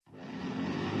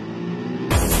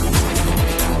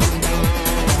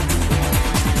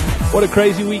What a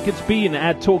crazy week it's been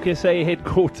at Talk SA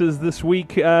headquarters this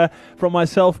week. From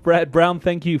myself, Brad Brown,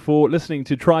 thank you for listening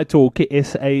to Try Talk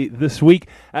SA this week.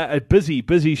 A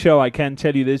busy show, I can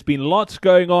tell you. There's been lots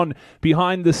going on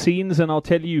behind the scenes, and I'll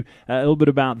tell you a little bit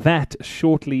about that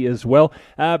shortly as well.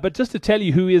 But just to tell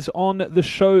you who is on the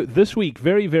show this week,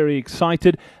 very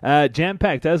excited.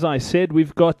 Jam-packed, as I said.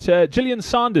 We've got Gillian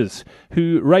Sanders,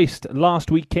 who raced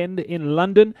last weekend in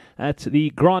London at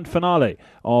the grand finale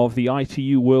of the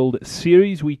ITU World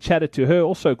Series. We chatted to her,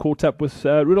 also caught up with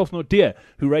Rudolf Nordier,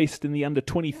 who raced in the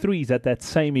under-23s at that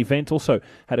same event. Also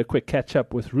had a quick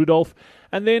catch-up with Rudolf.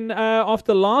 And then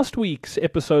after last week's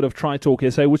episode of Try Talk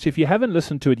SA, which if you haven't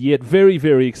listened to it yet, very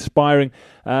inspiring,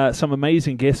 some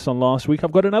amazing guests on last week.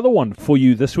 I've got another one for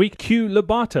you this week. Q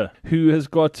Labata, who has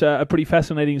got a pretty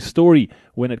fascinating story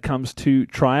when it comes to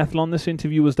triathlon. This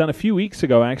interview was done a few weeks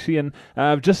ago, actually, and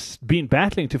I've just been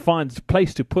battling to find a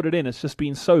place to put it in. It's just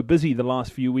been so busy the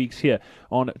last few weeks here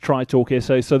on Try Talk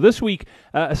SA. So this week,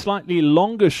 a slightly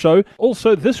longer show.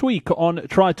 Also this week on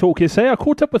Try Talk SA, I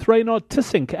caught up with Reynard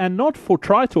Tissink, and not for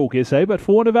Try Talk SA, but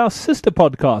for one of our sister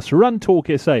podcasts, Run Talk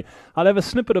SA. I'll have a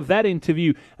snippet of that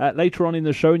interview later on in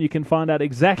the show, and you can find out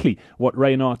exactly what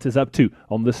Reynard is up to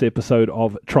on this episode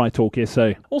of Try Talk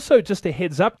SA. Also, just a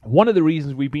heads up, one of the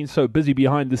reasons we've been so busy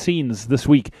behind the scenes this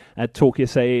week at Talk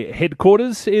SA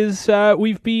headquarters is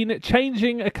we've been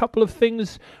changing a couple of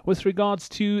things with regards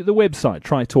to the website,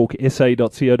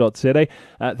 trytalksa.co.za.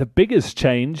 The biggest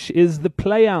change is the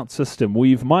playout system.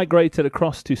 We've migrated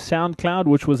across to SoundCloud,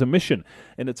 which was a mission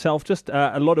in itself, just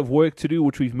a lot of work to do,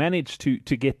 which we've managed to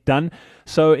get done.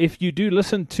 So if you do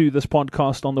listen to this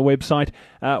podcast on the website,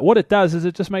 what it does is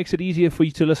it just makes it easier for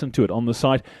you to listen to it on the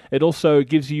site. It also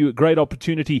gives you a great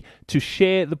opportunity to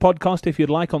share the podcast if you'd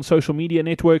like on social media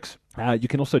networks. You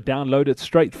can also download it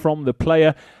straight from the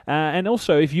player. And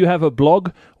also, if you have a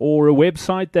blog or a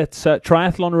website that's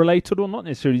triathlon related, or not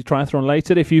necessarily triathlon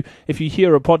related, if you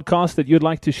hear a podcast that you'd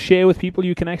like to share with people,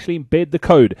 you can actually embed the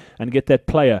code and get that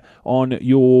player on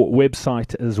your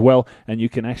website as well. And you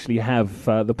can actually have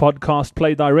the podcast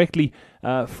play directly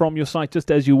from your site,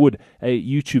 just as you would a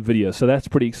YouTube video. So that's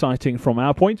pretty exciting from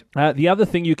our point. The other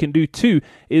thing you can do too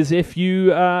is if you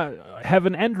have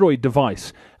an Android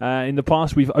device. In the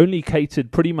past, we've only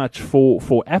catered pretty much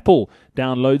for Apple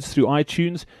downloads through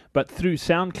iTunes, but through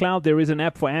SoundCloud, there is an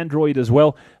app for Android as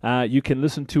well. You can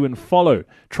listen to and follow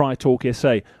Try Talk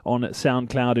SA on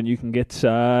SoundCloud, and you can get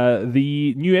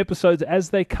the new episodes as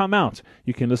they come out.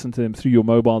 You can listen to them through your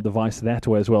mobile device that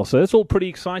way as well. So that's all pretty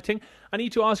exciting. I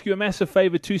need to ask you a massive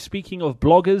favor too, speaking of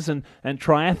bloggers and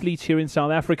triathletes here in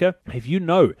South Africa. If you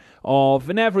know of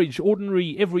an average,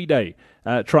 ordinary, everyday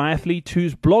triathlete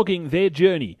who's blogging their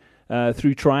journey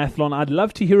through triathlon, I'd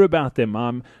love to hear about them.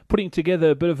 I'm putting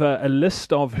together a bit of a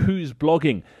list of who's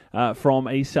blogging from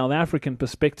a South African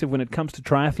perspective when it comes to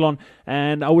triathlon,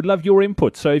 and I would love your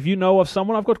input. So if you know of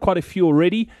someone, I've got quite a few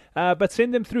already, but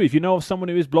send them through. If you know of someone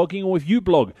who is blogging, or if you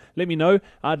blog, let me know.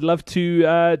 I'd love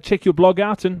to check your blog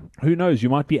out, and who knows, you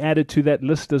might be added to that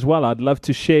list as well. I'd love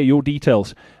to share your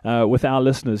details with our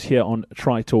listeners here on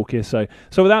Try Talk SA.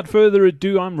 So without further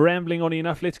ado, I'm rambling on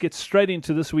enough. Let's get straight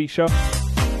into this week's show.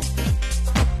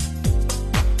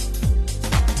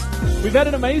 We've had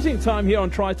an amazing time here on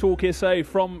Try Talk SA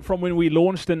from when we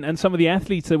launched, and some of the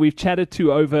athletes that we've chatted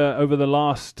to over the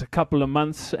last couple of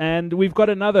months. And we've got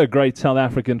another great South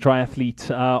African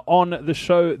triathlete on the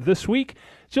show this week.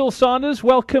 Jill Sanders,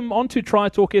 welcome onto Try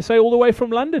Talk SA all the way from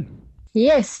London.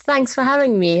 Yes, thanks for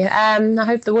having me. I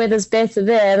hope the weather's better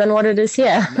there than what it is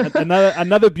here.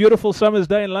 Another beautiful summer's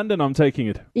day in London, I'm taking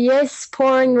it. Yes,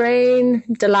 pouring rain,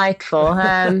 delightful.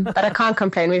 But I can't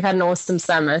complain. We've had an awesome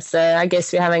summer, so I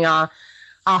guess we're having our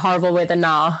horrible weather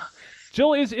now.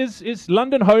 Jill, is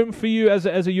London home for you as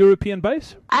a European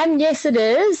base? Yes, it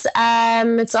is.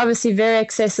 It's obviously very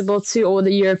accessible to all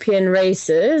the European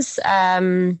races.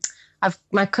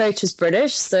 My coach is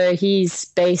British, so he's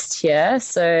based here.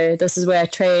 So this is where I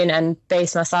train and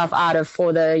base myself out of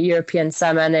for the European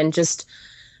summer, and then just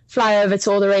fly over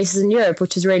to all the races in Europe,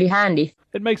 which is really handy.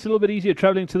 It makes it a little bit easier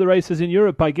traveling to the races in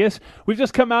Europe, I guess. We've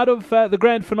just come out of the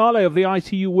grand finale of the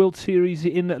ITU World Series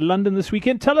in London this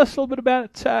weekend. Tell us a little bit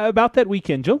about that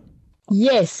weekend, Jill.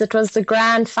 Yes, it was the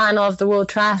grand final of the World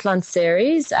Triathlon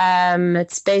Series.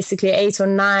 It's basically 8 or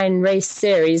 9 race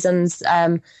series, and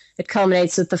it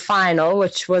culminates with the final,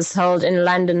 which was held in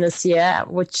London this year,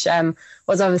 which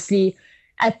was obviously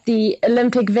at the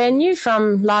Olympic venue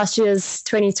from last year's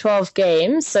 2012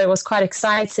 games. So it was quite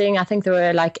exciting. I think there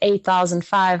were like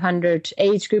 8,500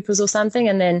 age groupers or something.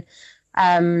 And then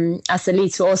us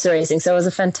elites were also racing. So it was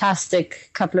a fantastic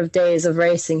couple of days of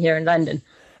racing here in London.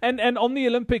 And on the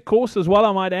Olympic course as well,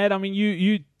 I might add. I mean,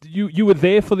 you were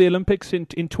there for the Olympics in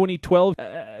 2012.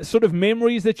 Sort of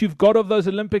memories that you've got of those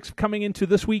Olympics coming into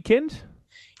this weekend?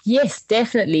 Yes,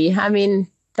 definitely. I mean,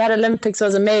 that Olympics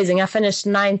was amazing. I finished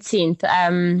 19th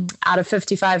out of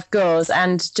 55 girls,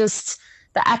 and just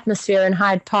the atmosphere in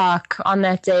Hyde Park on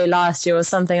that day last year was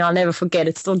something I'll never forget.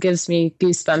 It still gives me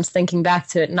goosebumps thinking back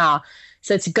to it now.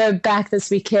 So to go back this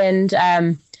weekend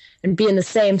and be in the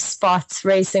same spot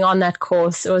racing on that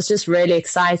course, it was just really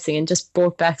exciting and just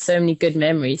brought back so many good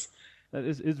memories. That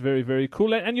is very, very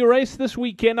cool. And your race this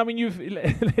weekend, I mean,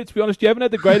 let's be honest, you haven't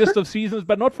had the greatest of seasons,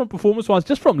 but not from performance-wise,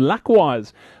 just from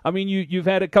luck-wise. I mean, you've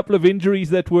had a couple of injuries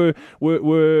that were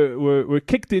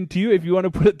kicked into you, if you want to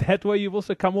put it that way. You've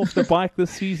also come off the bike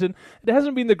this season. It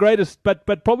hasn't been the greatest, but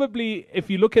probably if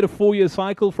you look at a 4-year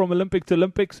cycle from Olympic to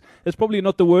Olympics, it's probably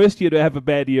not the worst year to have a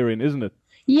bad year in, isn't it?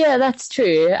 Yeah, that's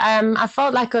true. I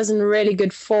felt like I was in really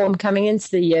good form coming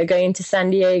into the year, going into San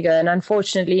Diego, and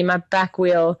unfortunately my back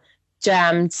wheel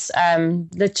jammed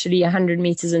literally 100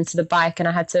 meters into the bike, and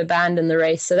I had to abandon the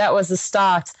race. So that was the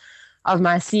start of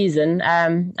my season.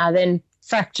 I then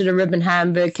fractured a rib in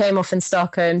Hamburg, came off in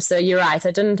Stockholm. So you're right,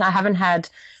 I haven't had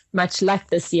much luck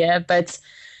this year, but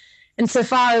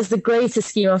insofar as the greater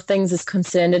scheme of things is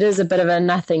concerned, it is a bit of a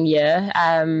nothing year.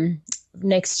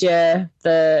 Next year,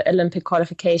 the Olympic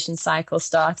qualification cycle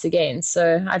starts again.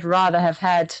 So I'd rather have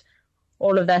had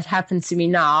all of that happen to me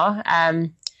now.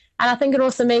 And I think it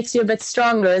also makes you a bit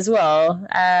stronger as well.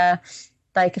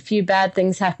 Like a few bad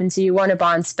things happen to you, you want to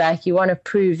bounce back. You want to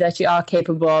prove that you are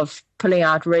capable of pulling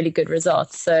out really good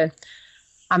results. So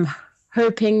I'm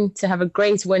hoping to have a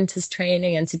great winter's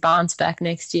training and to bounce back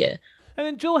next year. And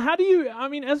then, Jill, how do you, I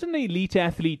mean, as an elite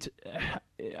athlete,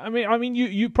 I mean,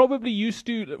 you probably used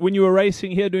to, when you were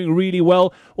racing here, doing really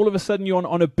well, all of a sudden you're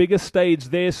on a bigger stage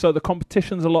there, so the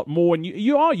competition's a lot more, and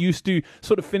you are used to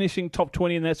sort of finishing top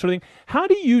 20 and that sort of thing. How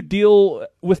do you deal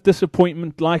with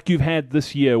disappointment like you've had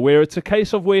this year, where it's a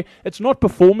case of where it's not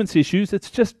performance issues, it's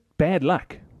just bad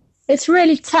luck? It's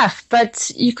really tough,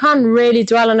 but you can't really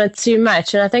dwell on it too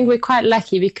much. And I think we're quite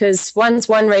lucky because once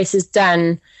one race is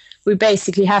done, we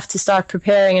basically have to start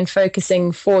preparing and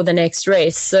focusing for the next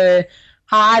race. So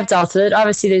how I've dealt with it,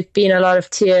 obviously there's been a lot of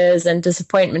tears and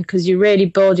disappointment because you really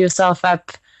build yourself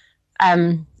up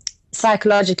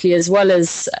psychologically as well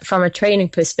as from a training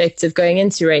perspective going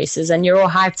into races, and you're all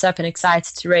hyped up and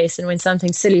excited to race. And when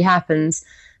something silly happens,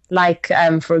 like,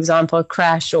 for example, a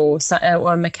crash or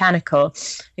mechanical,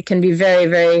 it can be very,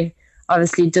 very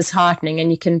obviously disheartening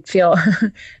and you can feel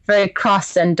very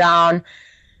cross and down.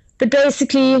 But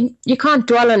basically, you can't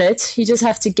dwell on it. You just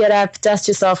have to get up, dust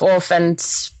yourself off, and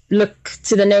look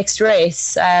to the next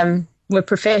race. We're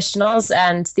professionals,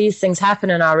 and these things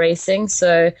happen in our racing.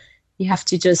 So you have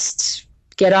to just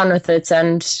get on with it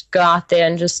and go out there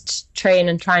and just train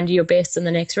and try and do your best in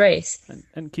the next race.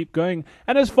 And keep going.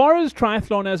 And as far as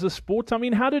triathlon as a sport, I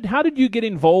mean, how did you get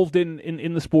involved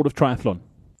in the sport of triathlon?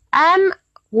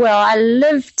 Well, I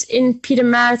lived in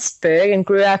Pietermaritzburg and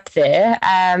grew up there.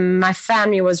 My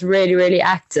family was really, really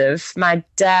active. My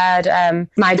dad,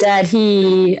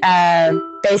 he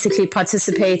basically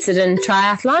participated in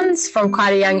triathlons from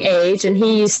quite a young age, and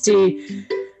he used to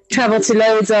travel to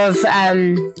loads of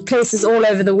places all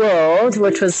over the world,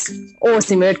 which was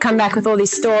awesome. He would come back with all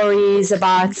these stories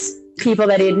about people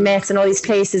that he had met and all these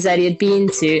places that he had been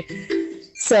to.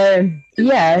 So,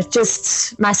 yeah,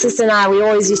 just my sister and I, we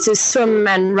always used to swim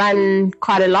and run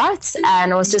quite a lot.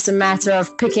 And it was just a matter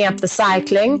of picking up the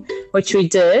cycling, which we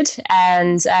did.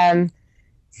 And,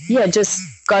 just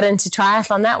got into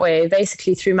triathlon that way,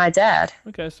 basically through my dad.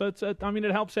 Okay, so it's it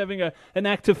helps having an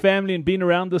active family and being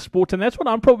around the sport. And that's what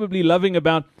I'm probably loving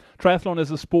about triathlon as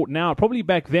a sport now. Probably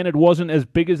back then it wasn't as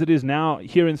big as it is now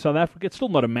here in South Africa. It's still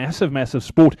not a massive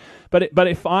sport. But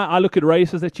if I look at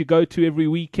races that you go to every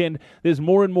weekend, there's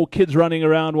more and more kids running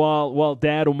around while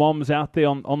dad or mom's out there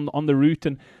on the route.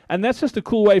 And that's just a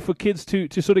cool way for kids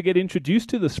to sort of get introduced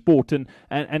to the sport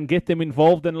and get them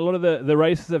involved. And a lot of the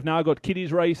races have now got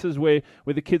kiddies races where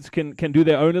the kids can do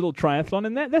their own little triathlon.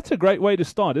 And that's a great way to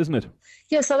start, isn't it?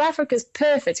 Yeah, South Africa's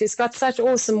perfect. It's got such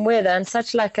awesome weather and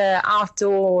such like a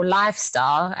outdoor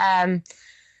lifestyle.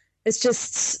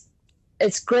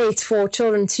 It's great for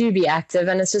children to be active,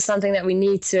 and it's just something that we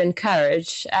need to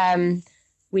encourage.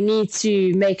 We need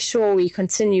to make sure we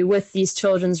continue with these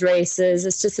children's races.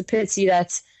 It's just a pity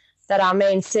that our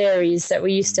main series that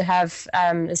we used to have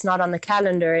is not on the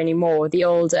calendar anymore. The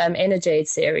old Energade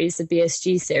series, the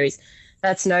BSG series,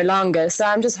 that's no longer. So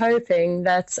I'm just hoping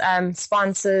that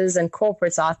sponsors and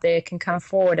corporates out there can come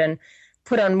forward and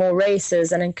put on more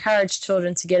races and encourage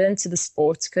children to get into the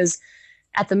sport, because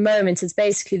at the moment, it's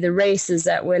basically the races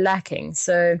that we're lacking.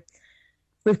 So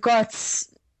we've got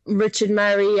Richard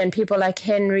Murray and people like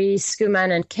Henry,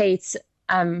 Schoeman and Kate,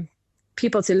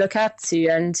 people to look up to,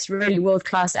 and really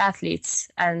world-class athletes.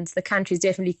 And the country is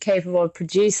definitely capable of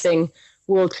producing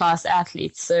world-class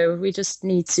athletes. So we just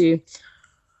need to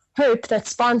hope that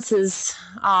sponsors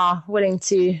are willing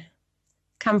to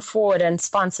come forward and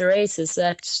sponsor races so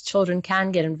that children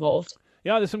can get involved.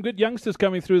 Yeah, there's some good youngsters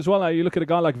coming through as well. You look at a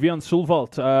guy like Vian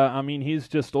Sulvalt. I mean, he's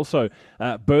just also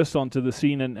burst onto the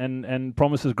scene and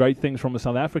promises great things from a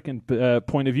South African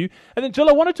point of view. And then, Jill,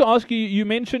 I wanted to ask you, you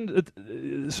mentioned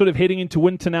sort of heading into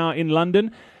winter now in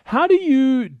London. How do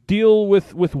you deal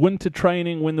with winter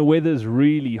training when the weather's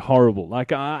really horrible?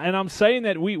 Like, and I'm saying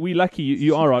that we lucky,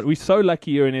 you are right, we're so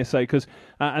lucky here in SA because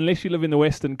unless you live in the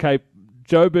Western Cape,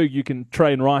 Joburg, you can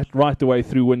train right the way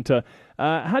through winter.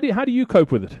 How do you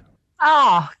cope with it?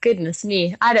 Oh, goodness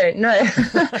me. I don't know.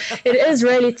 It is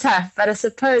really tough. But I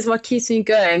suppose what keeps me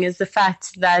going is the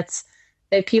fact that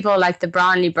there are people like the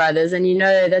Brownlee brothers, and you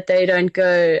know that they don't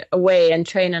go away and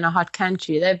train in a hot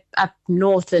country. They're up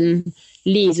north in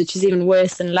Leeds, which is even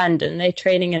worse than London. They're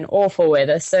training in awful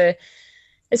weather. So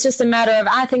it's just a matter of,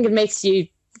 I think it makes you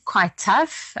quite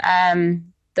tough.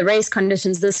 The race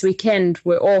conditions this weekend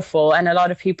were awful, and a lot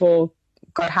of people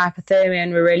got hypothermia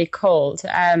and were really cold.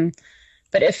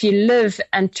 But if you live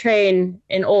and train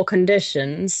in all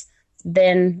conditions,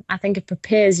 then I think it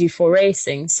prepares you for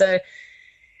racing. So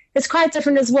it's quite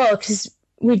different as well because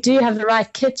we do have the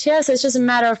right kit here. So it's just a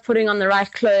matter of putting on the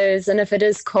right clothes. And if it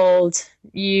is cold,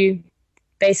 you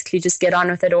basically just get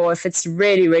on with it. Or if it's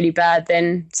really, really bad,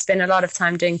 then spend a lot of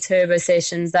time doing turbo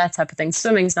sessions, that type of thing.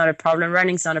 Swimming's not a problem.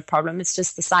 Running's not a problem. It's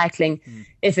just the cycling.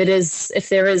 If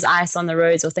there is ice on the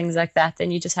roads or things like that,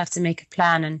 then you just have to make a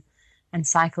plan and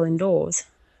cycle indoors.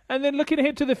 And then looking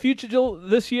ahead to the future, Jill,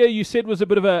 this year you said was a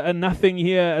bit of a nothing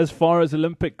year as far as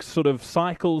Olympic sort of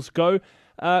cycles go.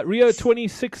 Rio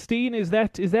 2016, is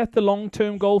that the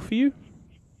long-term goal for you?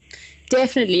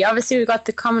 Definitely. Obviously, we've got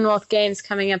the Commonwealth Games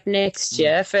coming up next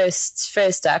year,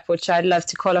 first up, which I'd love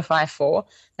to qualify for.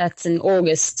 That's in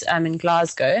August in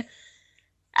Glasgow.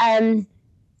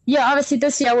 Obviously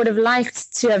this year I would have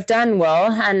liked to have done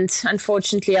well, and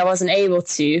unfortunately I wasn't able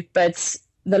to, but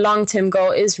the long-term goal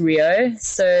is Rio,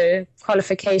 so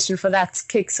qualification for that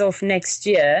kicks off next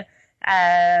year.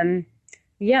 And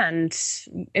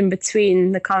in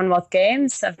between the Commonwealth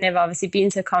Games, I've never obviously been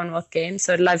to a Commonwealth Games,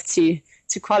 so I'd love to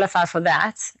qualify for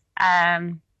that.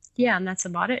 And that's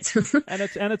about it. and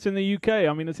it's in the UK.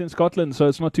 I mean, it's in Scotland, so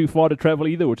it's not too far to travel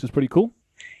either, which is pretty cool.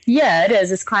 Yeah, it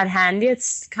is. It's quite handy.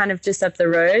 It's kind of just up the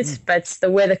road, but the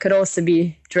weather could also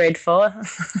be dreadful.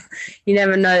 You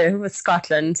never know with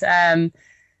Scotland.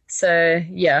 So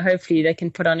hopefully they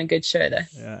can put on a good show there.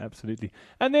 Yeah, absolutely.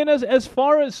 And then as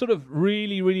far as sort of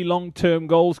really, really long-term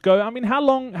goals go, I mean, how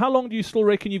long do you still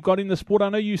reckon you've got in the sport? I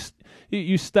know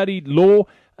you studied law.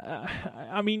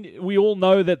 I mean, we all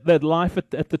know that life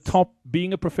at the top,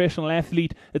 being a professional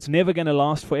athlete, it's never going to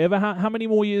last forever. How many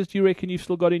more years do you reckon you've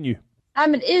still got in you?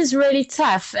 It is really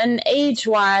tough. And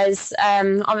age-wise,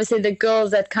 obviously the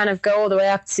girls that kind of go all the way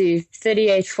up to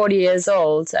 38, 40 years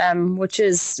old, which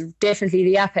is definitely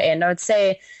the upper end. I would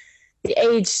say the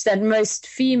age that most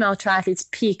female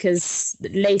triathletes peak is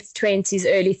late 20s,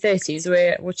 early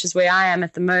 30s, which is where I am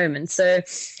at the moment. So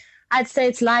I'd say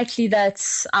it's likely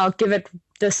that I'll give it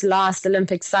this last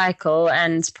Olympic cycle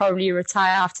and probably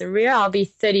retire after Rio. I'll be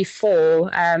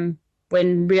 34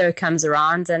 when Rio comes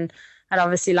around, and I'd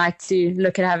obviously like to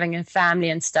look at having a family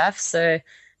and stuff. So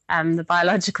the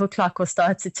biological clock will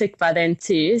start to tick by then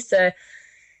too. So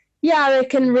I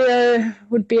reckon Rio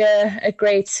would be a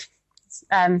great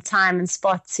time and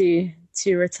spot to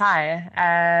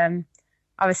retire.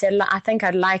 Obviously, I think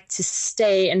I'd like to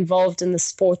stay involved in the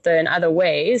sport though in other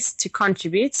ways to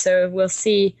contribute. So we'll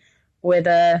see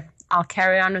whether I'll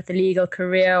carry on with the legal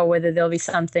career or whether there'll be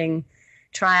something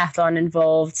triathlon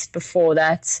involved before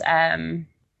that.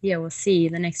 We'll see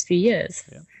the next few years.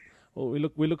 Yeah. Well,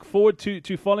 we look forward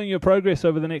to following your progress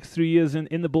over the next 3 years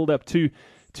in the build-up to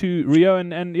Rio.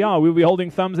 And we'll be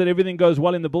holding thumbs that everything goes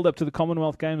well in the build-up to the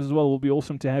Commonwealth Games as well. It will be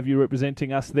awesome to have you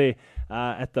representing us there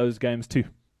at those games too.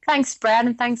 Thanks, Brad,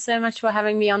 and thanks so much for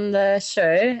having me on the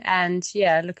show. And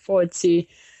look forward to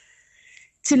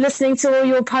listening to all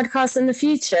your podcasts in the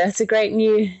future. It's a great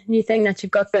new thing that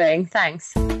you've got going.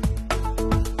 Thanks.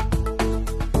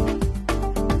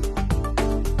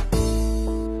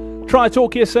 Try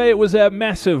Talk SA, it was a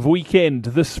massive weekend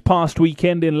this past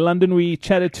weekend in London. We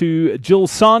chatted to Jill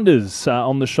Sanders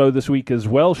on the show this week as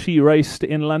well. She raced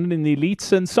in London in the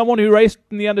elites, and someone who raced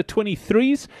in the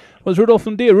under-23s was Rudolf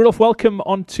Ndie. Rudolf, welcome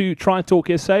on to Try Talk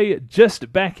SA,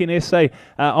 just back in SA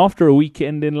after a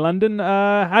weekend in London.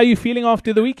 How are you feeling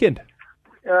after the weekend?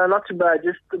 Not too bad,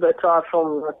 just a bit tired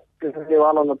from getting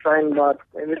one on the plane, but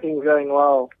everything's going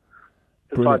well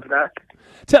despite that.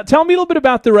 Tell me a little bit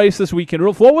about the race this weekend,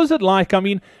 Rudolf. What was it like? I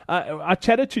mean, I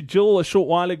chatted to Jill a short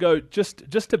while ago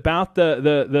just about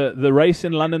the race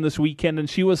in London this weekend, and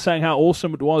she was saying how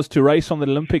awesome it was to race on the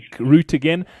Olympic route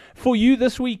again. For you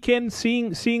this weekend,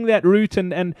 seeing that route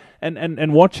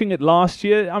and watching it last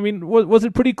year, I mean, was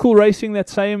it pretty cool racing that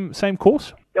same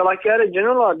course? Yeah, like you had a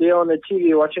general idea on the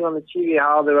TV, watching on the TV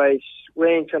how the race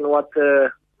went and what the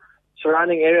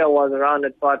surrounding area was around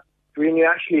it, but when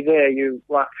you're actually there, you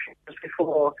like just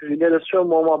before, because we did a swim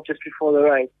warm up just before the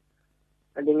race,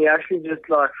 and then you actually just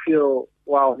like feel,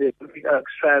 wow, the Olympic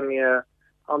Oaks here,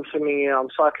 I'm swimming here, I'm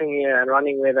cycling here, and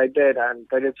running where they did, and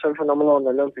they did so phenomenal on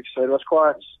the Olympics. So it was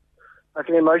quite like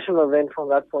an emotional event from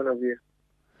that point of view.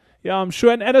 Yeah, I'm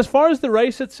sure. And as far as the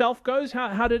race itself goes,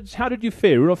 how did you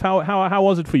fare, Rudolf? How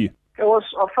was it for you?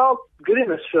 I felt good in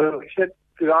the swim, except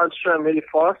the guys swam really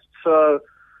fast, so.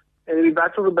 And we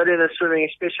battled a bit in the swimming,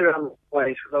 especially around the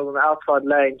waist, because I was on the outside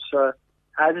lane. So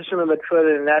I had to swim a bit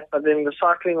further than that. But then the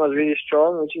cycling was really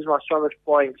strong, which is my strongest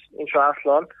point in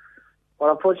triathlon. But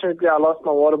unfortunately, I lost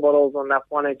my water bottles on lap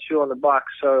 1 and 2 on the bike.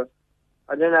 So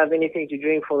I didn't have anything to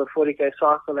drink for the 40K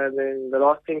cycle. And then the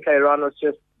last 10K run was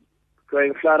just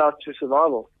going flat out to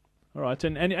survival. All right,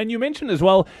 and you mentioned as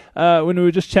well when we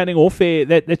were just chatting off air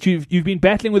that you've been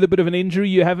battling with a bit of an injury.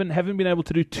 You haven't been able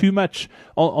to do too much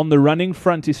on the running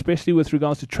front, especially with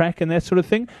regards to track and that sort of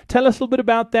thing. Tell us a little bit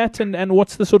about that and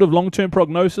what's the sort of long-term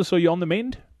prognosis? Are you on the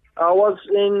mend? I was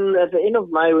at the end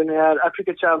of May when we had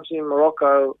Africa Champs in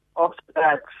Morocco. After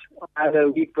that, I had a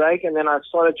week break and then I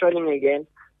started training again.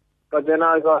 But then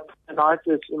I got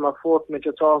tendinitis in my fourth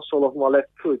metatarsal of my left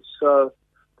foot. So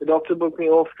the doctor booked me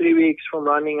off 3 weeks from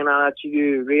running, and I had to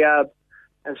do rehab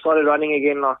and started running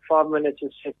again, like 5 minutes a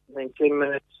second, then 10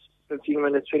 minutes, 15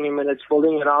 minutes, 20 minutes,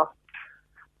 building it up.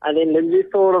 And then Lindsay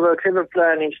thought of a clever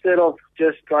plan. Instead of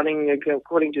just running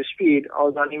according to speed, I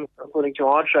was running according to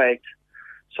heart rate.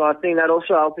 So I think that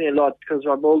also helped me a lot because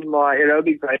I built my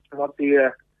aerobic rate a lot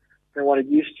bigger than what it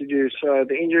used to do. So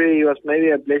the injury was maybe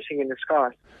a blessing in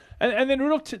disguise. And then,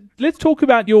 Rudolf, let's talk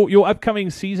about your upcoming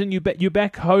season. You're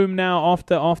back home now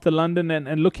after London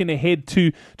and looking ahead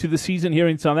to the season here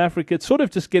in South Africa. It's sort of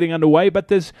just getting underway, but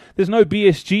there's no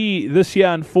BSG this year,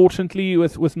 unfortunately,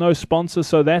 with no sponsor.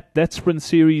 So that sprint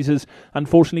series has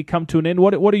unfortunately come to an end.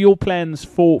 What are your plans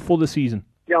for the season?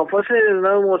 Yeah, unfortunately, there's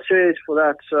no more series for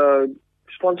that. So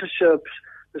sponsorships,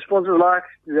 the sponsors like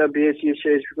the BSG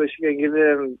series because you can give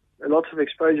them lots of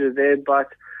exposure there, but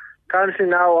currently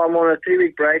now I'm on a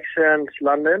 3-week break since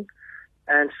London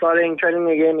and starting training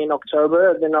again in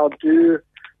October. Then I'll do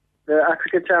the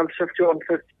Africa Champs 50 on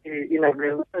 50 in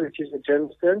November, which is at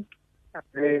Germiston. And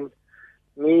then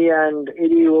me and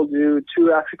Eddie will do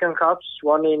 2 African Cups,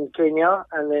 one in Kenya,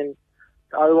 and then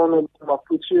the other one will be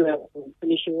Maputo, and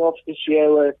finishing off this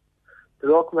year with the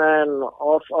Rockman,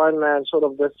 Half Ironman sort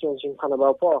of distance in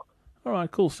Carnival Park. All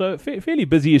right, cool. So fairly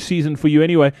busy season for you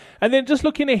anyway. And then just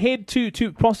looking ahead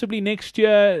to possibly next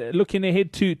year, looking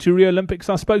ahead to Rio Olympics.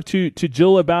 I spoke to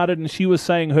Jill about it, and she was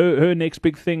saying her next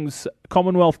big thing's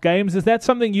Commonwealth Games. Is that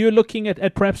something you're looking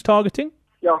at perhaps targeting?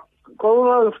 Yeah,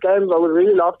 Commonwealth Games, I would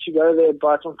really love to go there,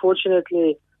 but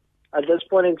unfortunately, at this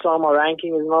point in time, our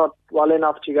ranking is not well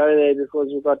enough to go there because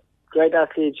we've got great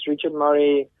athletes, Richard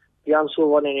Murray, Jan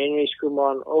Sullivan and Henry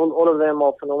Skuman. All of them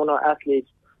are phenomenal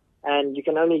athletes. And you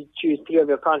can only choose 3 of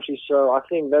your countries, so I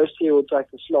think those 3 will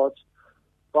take the slots.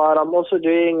 But I'm also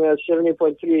doing a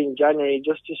 70.3 in January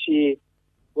just to see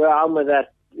where I'm with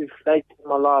that. If they take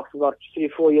my life about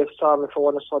 3-4 years' time, if I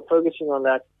want to start focusing on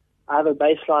that, I have a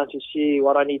baseline to see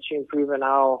what I need to improve and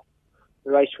how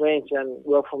the race went and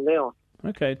work from there on.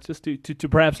 Okay, just to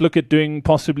perhaps look at doing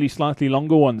possibly slightly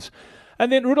longer ones.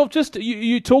 And then, Rudolf, just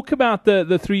you talk about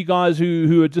the 3 guys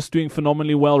who are just doing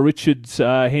phenomenally well, Richards,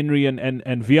 Henry, and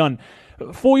Vian.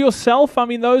 For yourself, I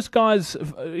mean, those guys,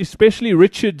 especially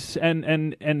Richards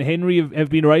and Henry, have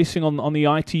been racing on the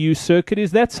ITU circuit. Is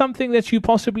that something that you're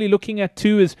possibly looking at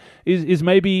too, is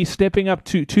maybe stepping up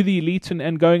to the elite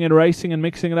and going and racing and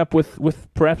mixing it up with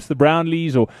perhaps the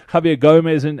Brownlees or Javier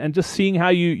Gomez and just seeing how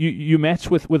you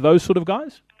match with those sort of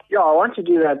guys? Yeah, I want to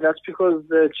do that. That's because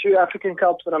the 2 African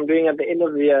Cups that I'm doing at the end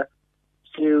of the year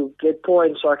to get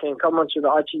points so I can come onto the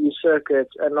ITU circuit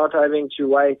and not having to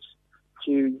wait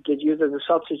to get used as a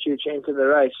substitute to enter the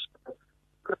race.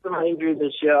 Because of my injury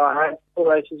this year, I had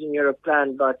 4 races in Europe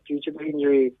planned, but due to the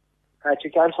injury, I had to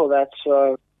cancel that.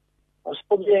 So I'm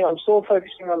still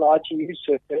focusing on the ITU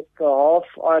circuit. The half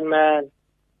Ironman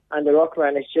and the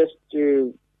Rockman is just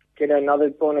to get another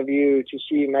point of view to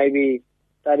see maybe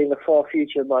that in the far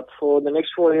future. But for the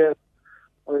next 4 years,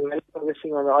 I'm mainly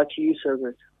focusing on the ITU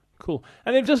circuit. Cool.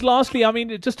 And then just lastly, I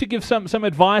mean, just to give some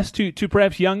advice to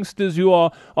perhaps youngsters who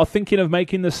are thinking of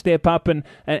making the step up and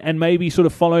maybe sort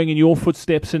of following in your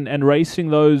footsteps and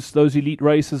racing those elite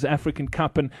races, African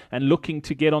Cup, and looking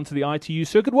to get onto the ITU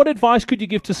circuit. What advice could you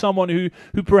give to someone who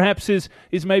perhaps is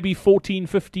maybe 14,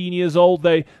 15 years old?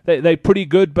 They're pretty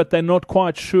good, but they're not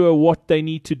quite sure what they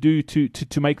need to do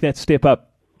to make that step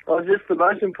up. Well, just the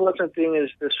most important thing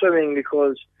is the swimming,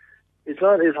 because it's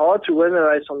hard to win a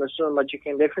race on the swim, but you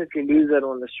can definitely lose it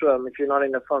on the swim if you're not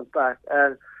in the front pack.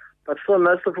 But for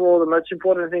most of all, the most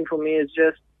important thing for me is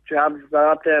just to go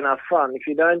out there and have fun. If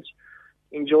you don't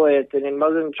enjoy it, then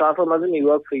triathlon mustn't be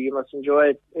work for you. You must enjoy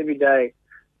it every day.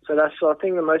 So that's, I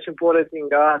think, the most important thing.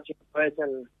 Go out, enjoy it,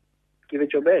 and give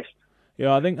it your best.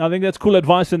 Yeah, I think that's cool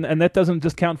advice, and that doesn't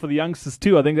just count for the youngsters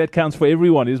too. I think that counts for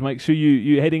everyone. Is make sure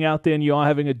you're heading out there and you are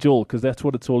having a jewel, because that's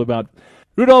what it's all about.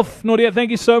 Rudolf Nordia, thank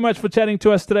you so much for chatting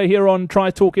to us today here on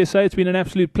Tri Talk SA. It's been an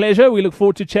absolute pleasure. We look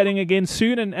forward to chatting again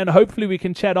soon, and hopefully we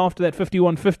can chat after that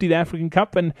 5150, the African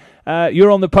Cup, and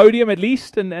you're on the podium at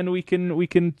least, and we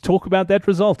can talk about that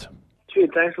result.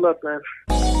 Sweet, thanks a lot, man.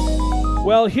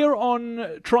 Well, here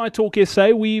on Tri Talk SA,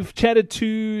 we've chatted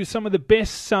to some of the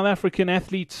best South African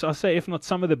athletes. I say, if not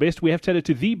some of the best, we have chatted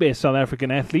to the best South African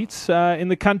athletes in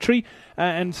the country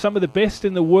and some of the best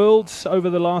in the world over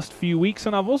the last few weeks.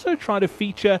 And I've also tried to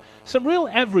feature some real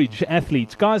average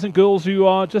athletes, guys and girls who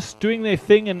are just doing their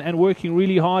thing and working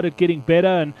really hard at getting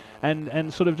better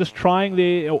and sort of just trying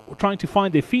to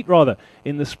find their feet, rather,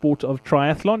 in the sport of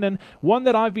triathlon. And one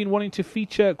that I've been wanting to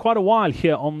feature quite a while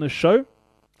here on the show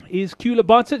is Q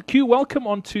Labatsit. Q, welcome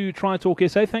on to Tri Talk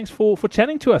SA. Thanks for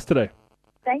chatting to us today.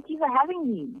 Thank you for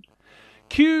having me.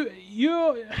 Q,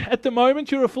 at the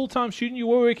moment, you're a full-time student. You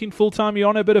were working full-time. You're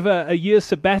on a bit of a year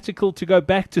sabbatical to go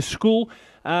back to school.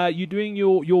 You're doing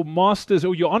your master's,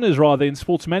 or your honors rather, in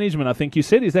sports management, I think you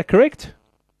said. Is that correct?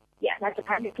 Yeah, that's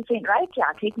 100% right. Yeah,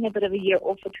 taking a bit of a year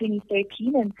off for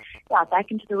 2013 and back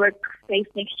into the workspace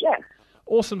next year.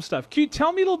 Awesome stuff. Q,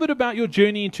 tell me a little bit about your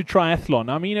journey into triathlon.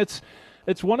 I mean,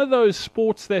 it's one of those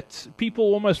sports that people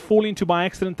almost fall into by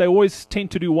accident. They always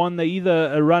tend to do one. They're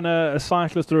either a runner, a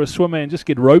cyclist, or a swimmer, and just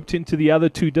get roped into the other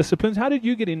two disciplines. How did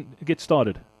you get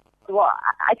started? Well,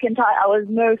 I can tell I was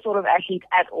no sort of athlete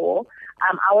at all.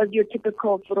 I was your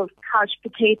typical sort of couch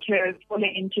potato,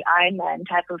 falling into Ironman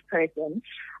type of person.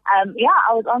 I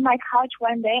was on my couch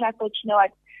one day and I thought,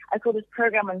 I saw this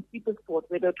program on Supersport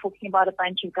where they were talking about a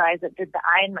bunch of guys that did the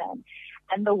Ironman.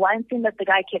 And the one thing that the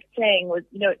guy kept saying was,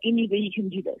 anybody can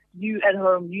do this. You at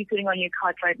home, you sitting on your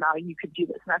couch right now, you could do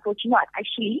this. And I thought,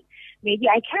 actually, maybe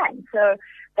I can. So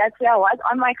that's where I was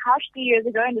on my couch 3 years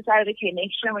ago and decided, okay,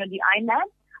 next year I'm going to do Ironman.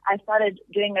 I started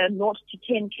doing a 0 to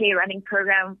 10K running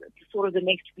program sort of the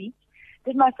next week.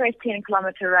 Did my first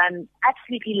 10-kilometer run,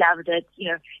 absolutely loved it.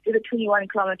 Did a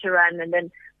 21-kilometer run, and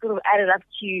then sort of added up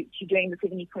to doing the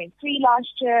 70.3 last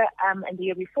year, and the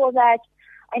year before that.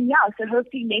 And so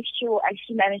hopefully next year we'll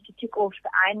actually manage to tick off the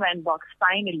Ironman box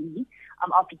finally,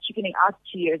 after chickening out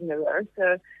 2 years in a row.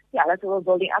 So that's what we're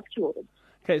building up towards.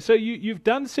 Okay, so you've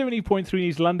done 70.3 in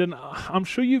East London. I'm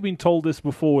sure you've been told this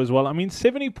before as well. I mean,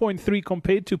 70.3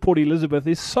 compared to Port Elizabeth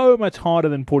is so much harder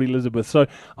than Port Elizabeth. So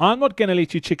I'm not going to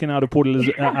let you chicken out of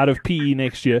out of PE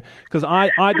next year, because I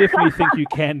definitely think you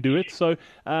can do it. So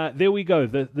there we go.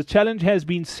 The challenge has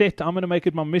been set. I'm going to make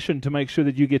it my mission to make sure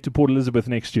that you get to Port Elizabeth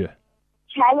next year.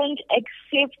 Challenge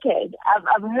accepted.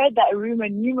 I've heard that rumor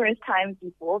numerous times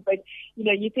before, but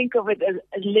you think of it as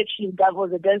literally double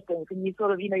the distance, and you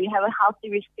sort of you have a healthy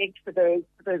respect for those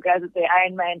guys with their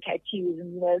Ironman tattoos,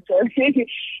 and so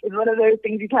it's one of those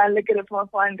things you kind of look at it from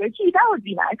afar and go, gee, that would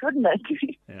be nice, wouldn't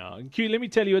it? Yeah, Q, let me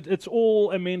tell you, it's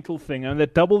all a mental thing, and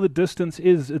that double the distance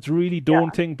it's really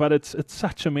daunting, but it's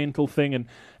such a mental thing,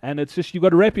 and it's just you've got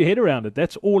to wrap your head around it.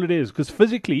 That's all it is, because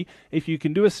physically, if you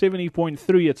can do a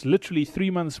 70.3, it's literally 3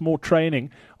 months more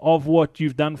training of what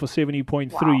you've done for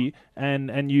 70.3, wow.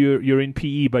 and you're in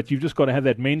PE, but you've just got to have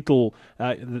that mental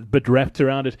bit wrapped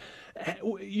around it.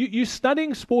 You're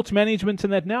studying sports management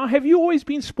and that now. Have you always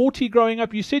been sporty growing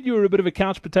up? You said you were a bit of a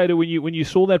couch potato when you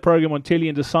saw that program on telly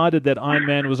and decided that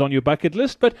Ironman was on your bucket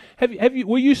list, but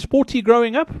were you sporty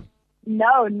growing up?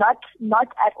 No, not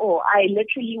at all. I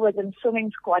literally was in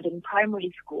swimming squad in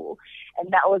primary school, and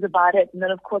that was about it. And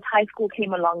then, of course, high school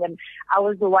came along, and I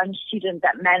was the one student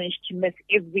that managed to miss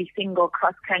every single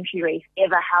cross-country race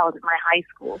ever held at my high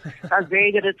school. So I was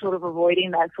very good at sort of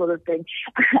avoiding that sort of thing.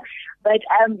 But,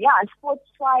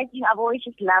 sports-wise, I've always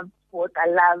just loved sports. I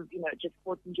love, just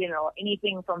sports in general.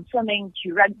 Anything from swimming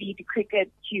to rugby to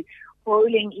cricket to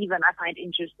bowling even I find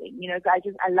interesting, so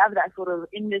I love that sort of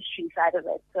industry side of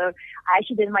it. So I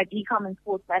actually did my BCom in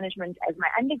sports management as my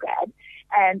undergrad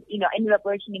and, ended up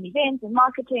working in events and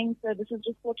marketing. So this is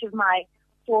just sort of my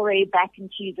foray back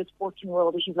into the sporting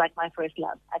world, which is like my first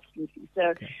love. Absolutely. So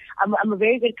okay. I'm a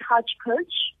very good couch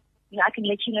coach. I can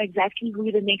let you know exactly who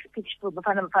the next pitch for the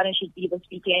Bafana Bafana should be this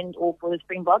weekend or for the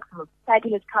Springboks. I'm a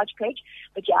fabulous couch coach.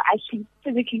 But yeah, actually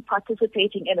physically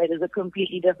participating in it is a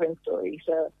completely different story.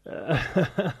 So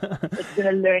it's been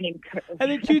a learning curve.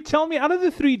 And then you tell me, out of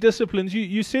the three disciplines,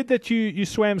 you said that you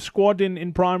swam squad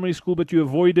in primary school, but you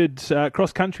avoided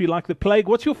cross-country like the plague.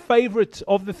 What's your favorite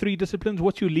of the three disciplines?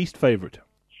 What's your least favorite?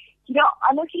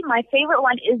 Honestly, my favorite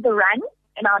one is the run.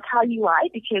 And I'll tell you why,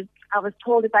 because I was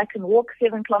told if I can walk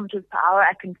 7 kilometers per hour,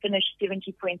 I can finish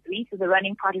 70.3. So the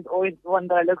running part is always the one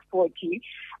that I look forward to.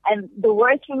 And the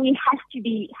worst for me has to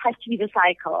be the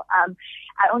cycle.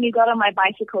 I only got on my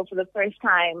bicycle for the first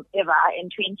time ever in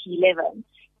 2011.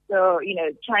 So,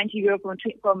 trying to go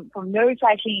from no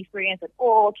cycling experience at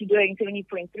all to doing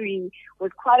 70.3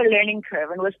 was quite a learning curve.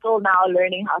 And we're still now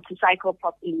learning how to cycle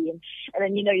properly. And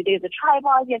then, there's the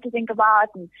tri-bars you have to think about.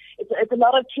 And it's a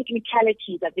lot of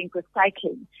technicalities, I think, with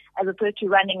cycling. As opposed to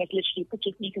running, it's literally put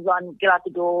your sneakers on, get out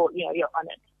the door, you're on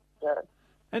it. So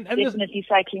and definitely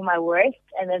cycling my worst,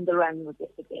 and then the run was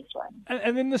the best one.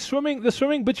 And then the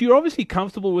swimming, but you're obviously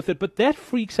comfortable with it, but that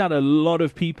freaks out a lot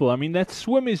of people. I mean, that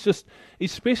swim is just,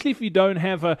 especially if you don't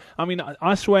have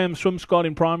I swam swim squad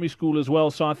in primary school as well,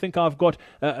 so I think I've got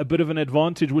a bit of an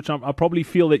advantage, which I probably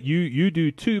feel that you do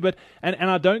too, but and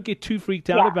I don't get too freaked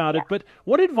out about it. But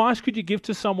what advice could you give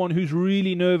to someone who's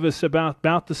really nervous about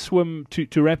the swim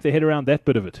to wrap their head around that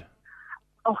bit of it?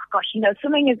 Oh gosh,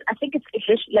 swimming is, I think it's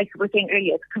just like we were saying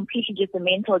earlier, it's completely just a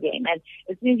mental game. And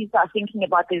as soon as you start thinking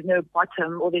about there's no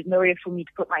bottom or there's nowhere for me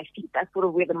to put my feet, that's sort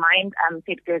of where the mind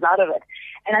set goes out of it.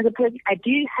 And as a person, I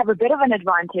do have a bit of an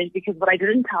advantage because what I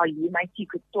didn't tell you, my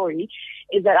secret story,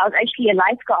 is that I was actually a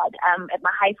lifeguard. At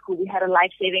my high school, we had a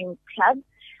life-saving club.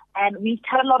 And we've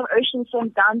had a lot of ocean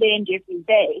swims down there in Jeffreys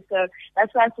Bay. So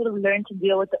that's why I sort of learned to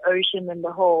deal with the ocean and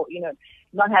the whole,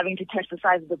 not having to touch the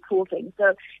sides of the pool thing.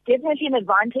 So definitely an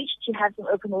advantage to have some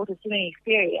open water swimming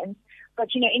experience. But,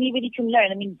 anybody can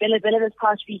learn. I mean, Bella this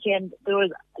past weekend, there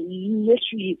was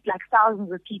literally like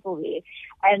thousands of people there.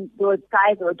 And there were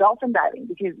guys that were dolphin diving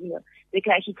because, they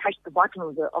can actually touch the bottom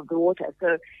of the water.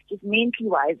 So just mentally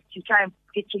wise, to try and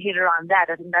get your head around that,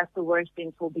 I think that's the worst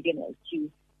thing for beginners, to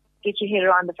get your head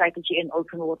around the fact that you're in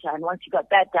open water. And once you got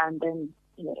that done, then,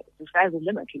 the sky's the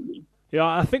limit, really. Yeah,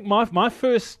 I think my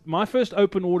first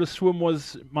open water swim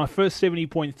was my first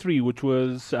 70.3, which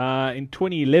was in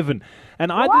 2011,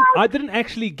 and I didn't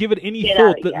actually give it any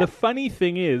thought. The funny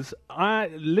thing is, I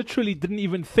literally didn't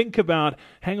even think about,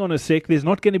 hang on a sec, there's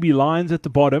not going to be lines at the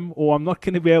bottom, or I'm not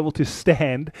going to be able to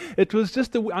stand. It was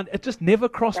just it just never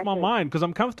crossed my mind because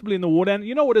I'm comfortable in the water, and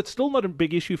you know what? It's still not a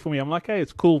big issue for me. I'm like, hey,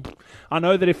 it's cool. I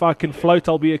know that if I can float,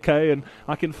 I'll be okay, and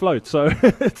I can float, so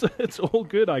it's all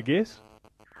good, I guess.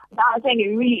 No, I'm saying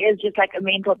it really is just like a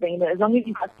mental thing. As long as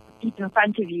you've got feet in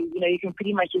front of you, you can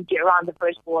pretty much just get around the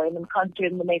first board and then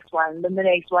concentrate on the next one, then the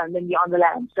next one, then you're on the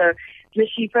land. So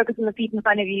literally focus on the feet in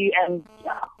front of you and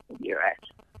you're right.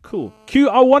 Cool. Q,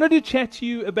 I wanted to chat to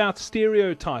you about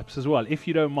stereotypes as well, if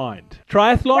you don't mind.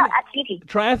 Triathlon? Yeah, absolutely.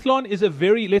 Triathlon is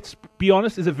let's be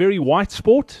honest, is a very white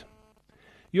sport.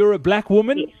 You're a black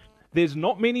woman. Yes. There's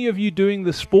not many of you doing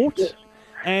the sport. Yes.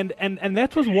 And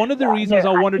that was one of the reasons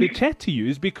I wanted to chat to you,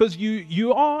 is because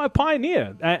you are a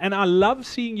pioneer, and I love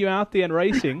seeing you out there and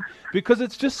racing because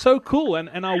it's just so cool.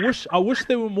 And I wish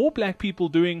there were more black people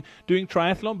doing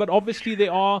triathlon, but obviously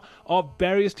there are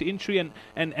barriers to entry, and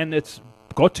it's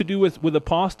got to do with the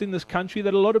past in this country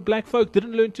that a lot of black folk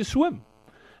didn't learn to swim.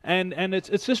 And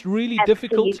it's just really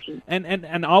difficult,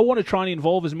 and I want to try and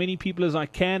involve as many people as I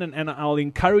can, and I'll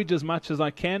encourage as much as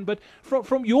I can. But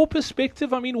from your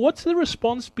perspective, I mean, what's the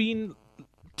response been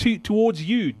towards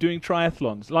you doing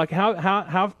triathlons? Like how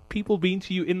have people been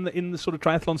to you in the sort of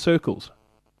triathlon circles?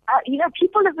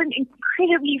 people have been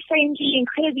incredibly friendly,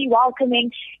 incredibly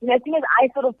welcoming. As soon as I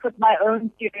sort of put my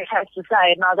own stereotypes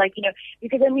aside, and I was like,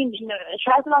 because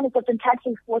triathlon is a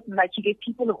fantastic sport, and like you get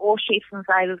people of all shapes and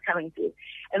sizes coming through.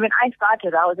 And when I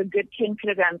started, I was a good 10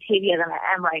 kilograms heavier than I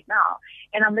am right now.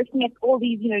 And I'm looking at all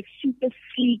these, super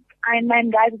sleek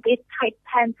Ironman guys with their tight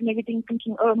pants and everything,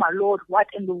 thinking, oh my Lord, what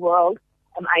in the world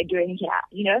am I doing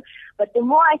here? But the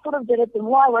more I sort of did it, the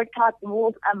more I worked out, the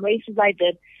more races I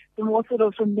did, the more sort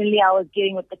of familiar I was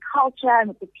getting with the culture and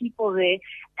with the people there.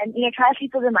 And,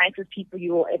 triathletes are the nicest people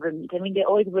you will ever meet. I mean, they're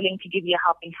always willing to give you a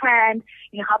helping hand,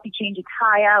 help you change a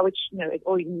tire, which, is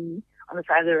always me on the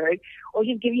side of the road, or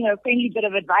just give, a friendly bit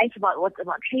of advice about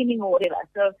training or whatever.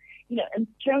 So, in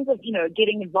terms of,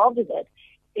 getting involved with it,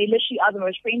 they literally are the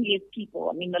most friendliest people.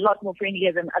 I mean, a lot more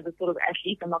friendlier than other sort of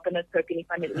athletes. I'm not going to poke any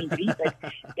fun at anybody, but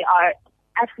they are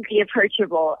absolutely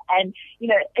approachable. And,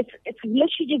 it's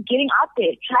literally just getting out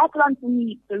there. Triathlon for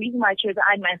me, the reason why I chose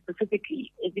Ironman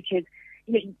specifically is because,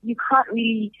 you can't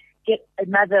really get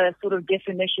another sort of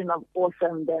definition of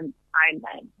awesome than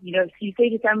Ironman. So you say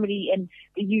to somebody in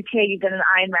the UK, you've done an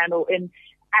Ironman, or in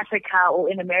Africa or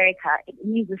in America, it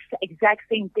means the exact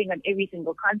same thing on every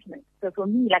single continent. So for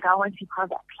me, I want to be part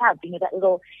of that club, that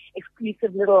little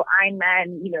exclusive little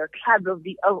Ironman, club of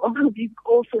these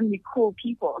awesomely cool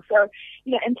people. So,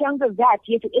 in terms of that,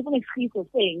 yes, it is an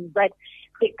exclusive thing, but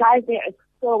the guys there are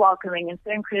so welcoming and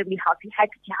so incredibly happy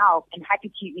to help and happy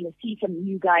to, see some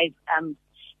new guys,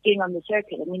 getting on the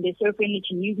circuit. I mean, they're so friendly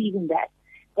to newbies and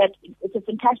that it's a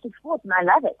fantastic sport and I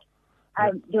love it.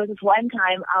 There was this one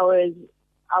time I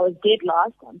was dead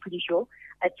last, I'm pretty sure,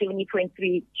 at 70.3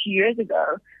 2 years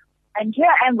ago. And here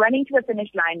I am running to the finish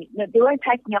line. They weren't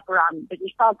packing up around me, but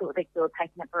they felt like they were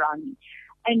packing up around me.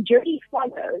 And Jodie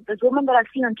Swallow, this woman that I've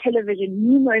seen on television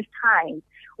numerous times,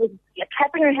 was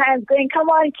clapping her hands, going, come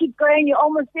on, keep going, you're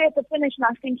almost there at the finish. And I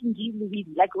was thinking, geez, Louise,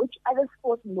 which other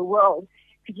sport in the world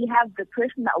could you have the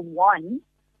person that won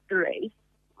the race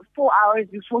 4 hours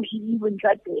before he even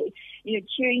got there,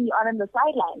 cheering you on the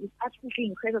sidelines? It's absolutely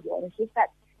incredible. And it's just that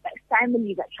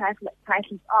family that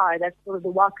triathletes are, that's sort of the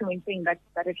welcoming thing that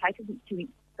attracted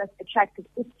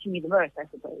it to me the most, I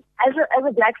suppose. As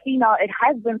a black female, it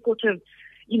has been sort of,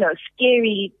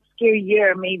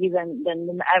 scarier maybe than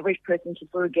the average person to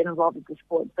sort of get involved with the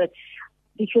sport. But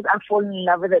because I've fallen in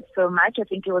love with it so much, I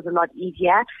think it was a lot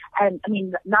easier. And I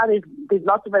mean, now there's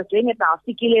lots of us doing it now.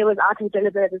 Sikile was out with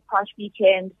Elizabeth this past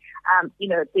weekend.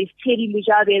 There's Teddy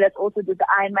Lujabe that also did the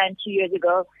Ironman 2 years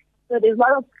ago. So there's a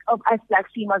lot of us black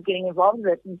females getting involved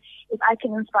with it. And if I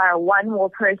can inspire one more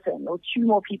person or two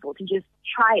more people to just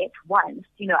try it once,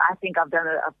 I think I've done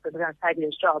a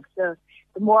fabulous job. So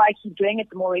the more I keep doing it,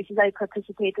 the more races I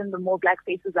participate in, the more black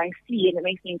faces I see. And it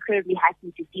makes me incredibly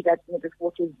happy to see that the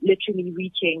sport is literally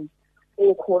reaching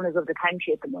all corners of the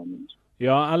country at the moment.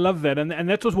 Yeah, I love that, and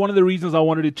that was one of the reasons I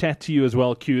wanted to chat to you as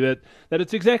well, Q. That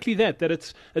it's exactly that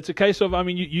it's a case of, I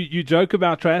mean, you joke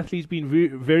about triathletes being very,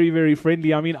 very, very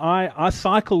friendly. I mean, I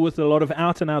cycle with a lot of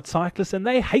out and out cyclists, and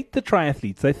they hate the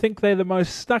triathletes. They think they're the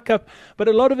most stuck up, but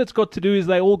a lot of it's got to do is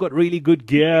they all got really good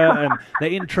gear and they're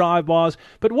in tri bars.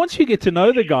 But once you get to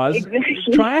know the guys, exactly.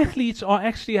 Triathletes are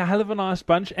actually a hell of a nice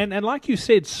bunch, and like you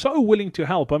said, so willing to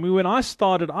help. I mean, when I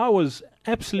started, I was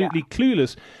absolutely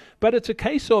clueless. But it's a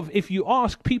case of, if you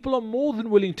ask, people are more than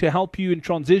willing to help you in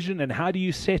transition and how do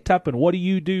you set up and what do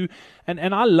you do.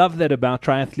 And I love that about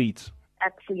triathletes.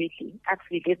 Absolutely.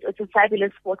 It's a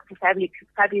fabulous sport. It's a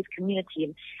fabulous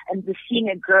community. And the seeing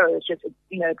it grow is just,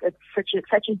 it's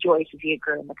such a joy to see it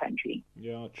grow in the country.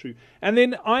 Yeah, true. And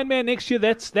then Ironman next year,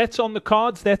 that's on the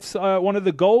cards. That's one of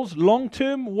the goals. Long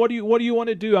term, what do you want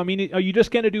to do? I mean, are you just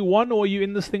going to do one, or are you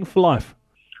in this thing for life?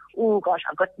 Oh gosh,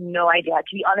 I've got no idea.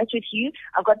 To be honest with you,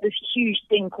 I've got this huge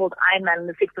thing called Ironman on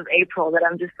the 6th of April that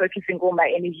I'm just focusing all my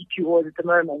energy towards at the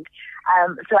moment.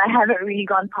 So I haven't really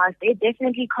gone past it.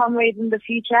 Definitely comrades in the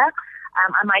future.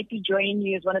 I might be joining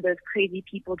you as one of those crazy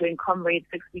people doing comrades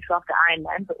 6 weeks after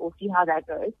Ironman, but we'll see how that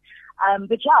goes.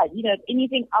 But yeah,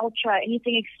 anything ultra,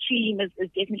 anything extreme is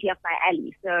definitely up my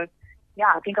alley. So yeah,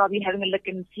 I think I'll be having a look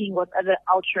and seeing what other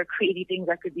ultra crazy things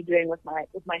I could be doing with my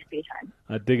spare time.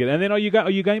 I dig it. And then are you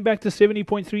going back to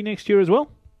 70.3 next year as well?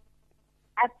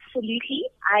 Absolutely.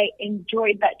 I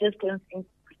enjoyed that distance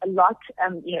a lot.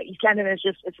 East London is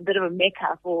it's a bit of a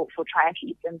mecca for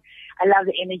triathletes, and I love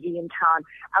the energy in town.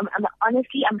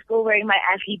 Honestly, I'm still wearing my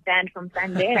athlete band from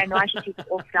Sunday. I know I should take it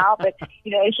off now, but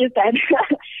it's just that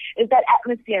it's that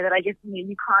atmosphere that I just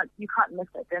you can't miss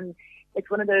it, and it's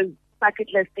one of those bucket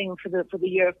list thing for the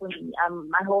year for me.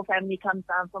 My whole family comes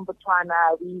down from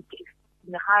Botswana. We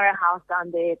hire a house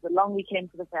down there. It's a long weekend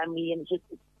for the family, and it's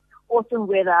awesome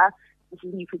weather. this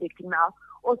is me predicting now.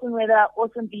 Awesome weather,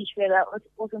 awesome beach weather,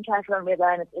 awesome triathlon weather,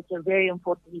 and it's a very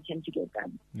important weekend to get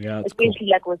done. Yeah, especially cool.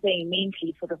 like we're saying,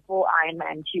 mainly for the full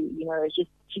Ironman too. It's just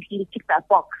if you tick that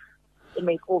box, it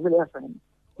makes all the difference.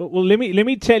 Well, let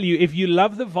me tell you, if you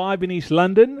love the vibe in East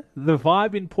London, the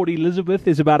vibe in Port Elizabeth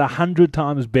is about 100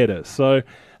 times better. So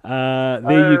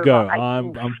there you go.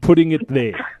 I'm putting it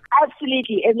there.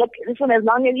 Absolutely. And look, listen, as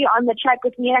long as you're on the track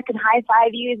with me, I can high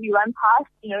five you as you run past,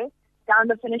 down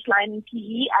the finish line in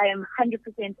PE. I am 100%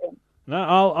 in.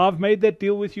 No, I've made that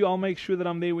deal with you. I'll make sure that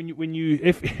I'm there when you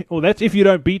that's if you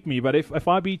don't beat me. But if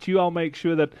I beat you, I'll make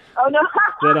sure that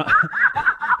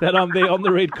that I'm there on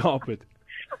the red carpet.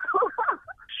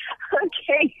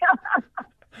 Okay.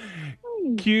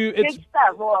 Q, good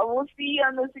stuff. We'll see you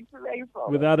on the 6th of April.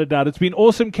 Without a doubt. It's been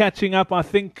awesome catching up. I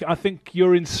think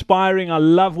you're inspiring. I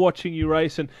love watching you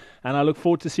race, and I look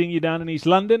forward to seeing you down in East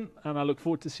London, and I look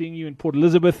forward to seeing you in Port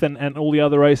Elizabeth and all the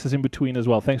other races in between as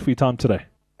well. Thanks for your time today.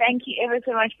 Thank you ever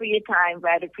so much for your time,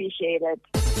 Brad. Appreciate it.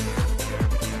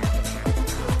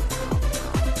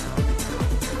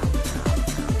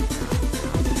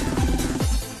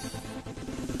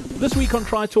 This week on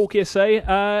Tri Talk SA,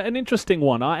 an interesting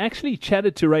one. I actually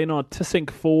chatted to Reynard Tissink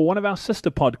for one of our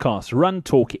sister podcasts, Run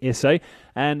Talk SA,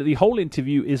 and the whole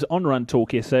interview is on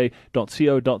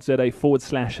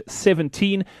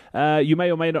runtalksa.co.za/17. You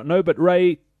may or may not know, but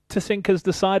Ray Tissink has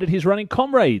decided he's running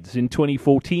Comrades in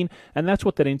 2014, and that's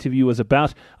what that interview was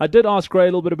about. I did ask Ray a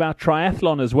little bit about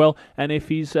triathlon as well, and if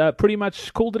he's pretty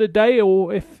much called it a day,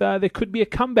 or if there could be a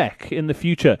comeback in the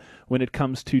future when it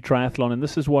comes to triathlon, and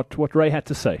this is what Ray had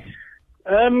to say.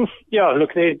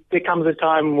 Look, there comes a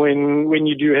time when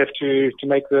you do have to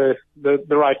make the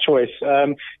right choice.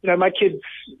 My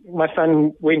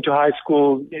son went to high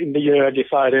school in the year I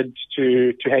decided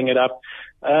to hang it up.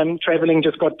 Traveling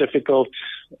just got difficult.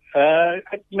 I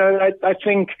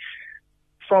think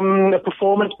from a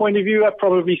performance point of view, I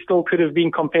probably still could have been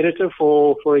competitive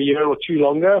for a year or two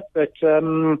longer, but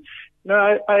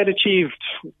I had achieved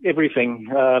everything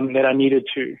that I needed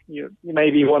to.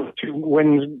 Maybe 1 or 2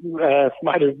 wins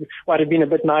might have been a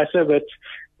bit nicer, but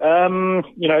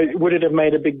would it have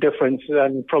made a big difference?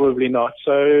 Probably not.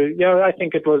 So I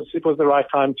think it was the right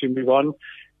time to move on,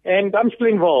 and I'm still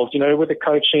involved. With the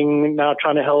coaching now,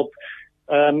 trying to help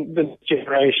the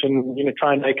generation,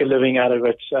 try and make a living out of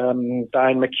it.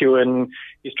 Diane McEwen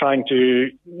is trying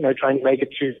to make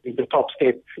it to the top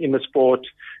step in the sport.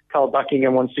 Carl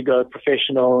Buckingham wants to go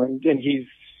professional, and he's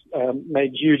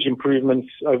made huge improvements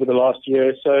over the last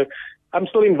year. So I'm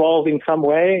still involved in some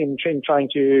way in trying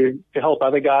to help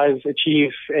other guys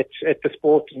achieve at the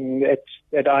sport and at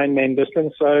Ironman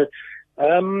distance. So,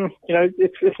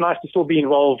 it's nice to still be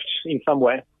involved in some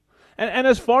way. And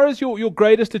as far as your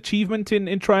greatest achievement in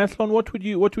triathlon, what would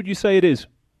you say it is?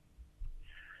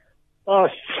 Oh,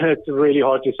 it's really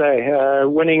hard to say.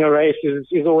 Winning a race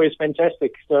is always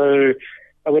fantastic. So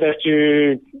I would have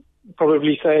to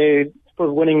probably say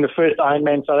winning the first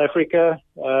Ironman South Africa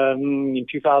in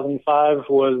 2005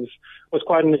 was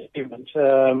quite an achievement.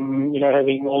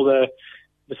 Having all the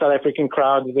South African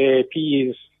crowds there,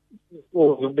 PEs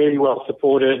all very well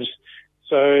supported.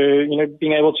 So,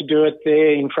 being able to do it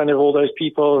there in front of all those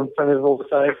people, in front of all the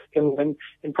South Africans,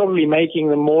 and probably making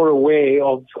them more aware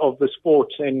of the sport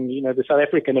and, the South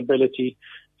African ability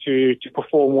to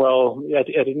perform well at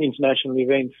an international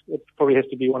event. It probably has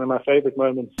to be one of my favorite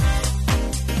moments.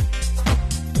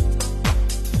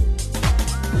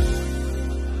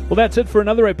 Well, that's it for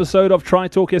another episode of Tri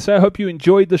Talk SA. I hope you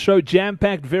enjoyed the show.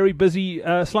 Jam-packed, very busy,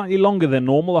 slightly longer than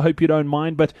normal. I hope you don't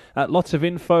mind, but lots of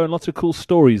info and lots of cool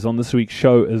stories on this week's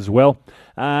show as well.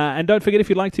 And don't forget, if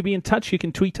you'd like to be in touch, you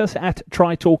can tweet us at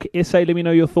Tri Talk SA. Let me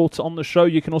know your thoughts on the show.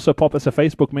 You can also pop us a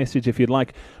Facebook message if you'd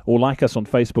like, or like us on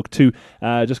Facebook too.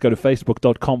 Just go to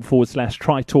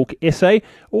facebook.com/Tri Talk SA.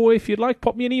 Or if you'd like,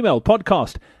 pop me an email,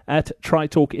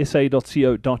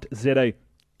 podcast@tritalksa.co.za.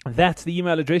 That's the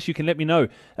email address. You can let me know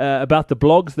about the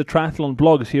blogs, the triathlon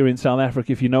blogs here in South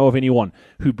Africa. If you know of anyone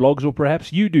who blogs, or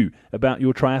perhaps you do, about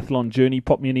your triathlon journey,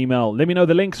 pop me an email. Let me know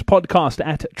the links,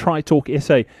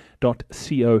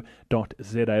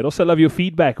 podcast@tritalksa.co.za. I'd also love your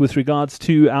feedback with regards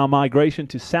to our migration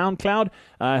to SoundCloud.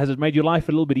 Has it made your life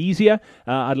a little bit easier?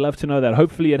 I'd love to know that.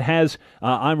 Hopefully it has.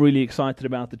 I'm really excited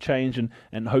about the change, and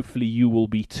hopefully you will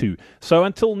be too. So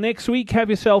until next week,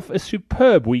 have yourself a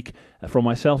superb week. From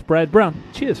myself, Brad Brown.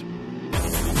 Cheers.